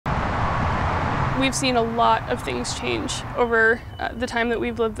We've seen a lot of things change over the time that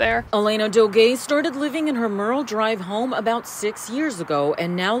we've lived there. Elena Doge started living in her Merle Drive home about 6 years ago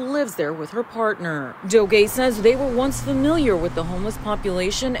and now lives there with her partner. Doge says they were once familiar with the homeless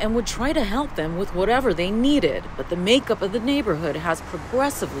population and would try to help them with whatever they needed, but the makeup of the neighborhood has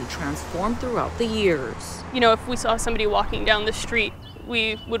progressively transformed throughout the years. You know, if we saw somebody walking down the street,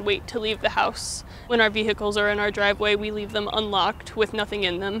 we would wait to leave the house. When our vehicles are in our driveway, we leave them unlocked with nothing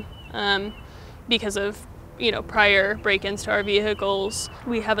in them. Because of, prior break-ins to our vehicles.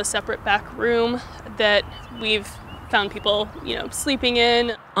 We have a separate back room that we've found people, sleeping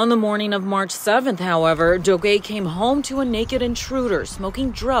in. On the morning of March 7th, however, Doge came home to a naked intruder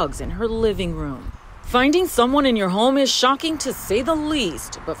smoking drugs in her living room. Finding someone in your home is shocking to say the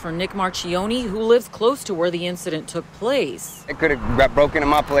least, but for Nick Marchione, who lives close to where the incident took place, it could have got broken in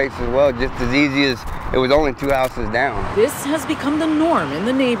my place as well, just as easy as it was only 2 houses down. this has become the norm in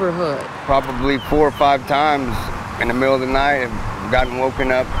the neighborhood. Probably 4 or 5 times in the middle of the night, I've gotten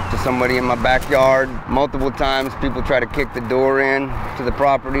woken up to somebody in my backyard. Multiple times people try to kick the door in to the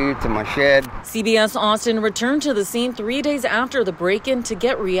property, to my shed. CBS Austin returned to the scene 3 days after the break-in to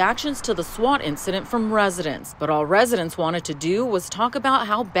get reactions to the SWAT incident from residents. But all residents wanted to do was talk about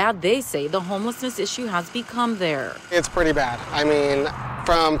how bad they say the homelessness issue has become there. It's pretty bad. I mean,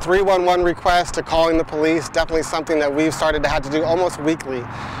 from 311 requests to calling the police, definitely something that we've started to have to do almost weekly,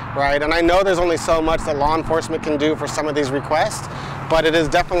 right? And I know there's only so much that law enforcement can do for some of these requests, but it is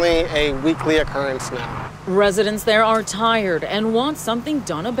definitely a weekly occurrence now. Residents there are tired and want something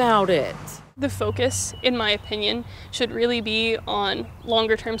done about it. The focus, in my opinion, should really be on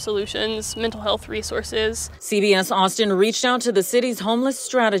longer-term solutions, mental health resources. CBS Austin reached out to the city's homeless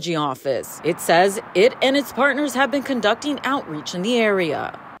strategy office. It says it and its partners have been conducting outreach in the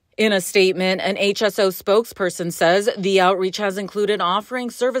area. In a statement, an HSO spokesperson says the outreach has included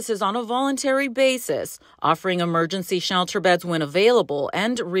offering services on a voluntary basis, offering emergency shelter beds when available,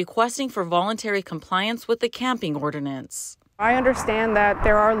 and requesting for voluntary compliance with the camping ordinance. I understand that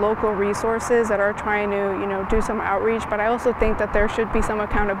there are local resources that are trying to, do some outreach, but I also think that there should be some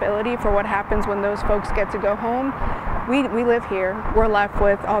accountability for what happens when those folks get to go home. We live here. We're left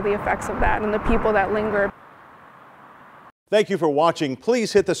with all the effects of that and the people that linger. Thank you for watching.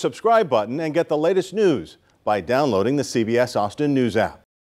 Please hit the subscribe button and get the latest news by downloading the CBS Austin News app.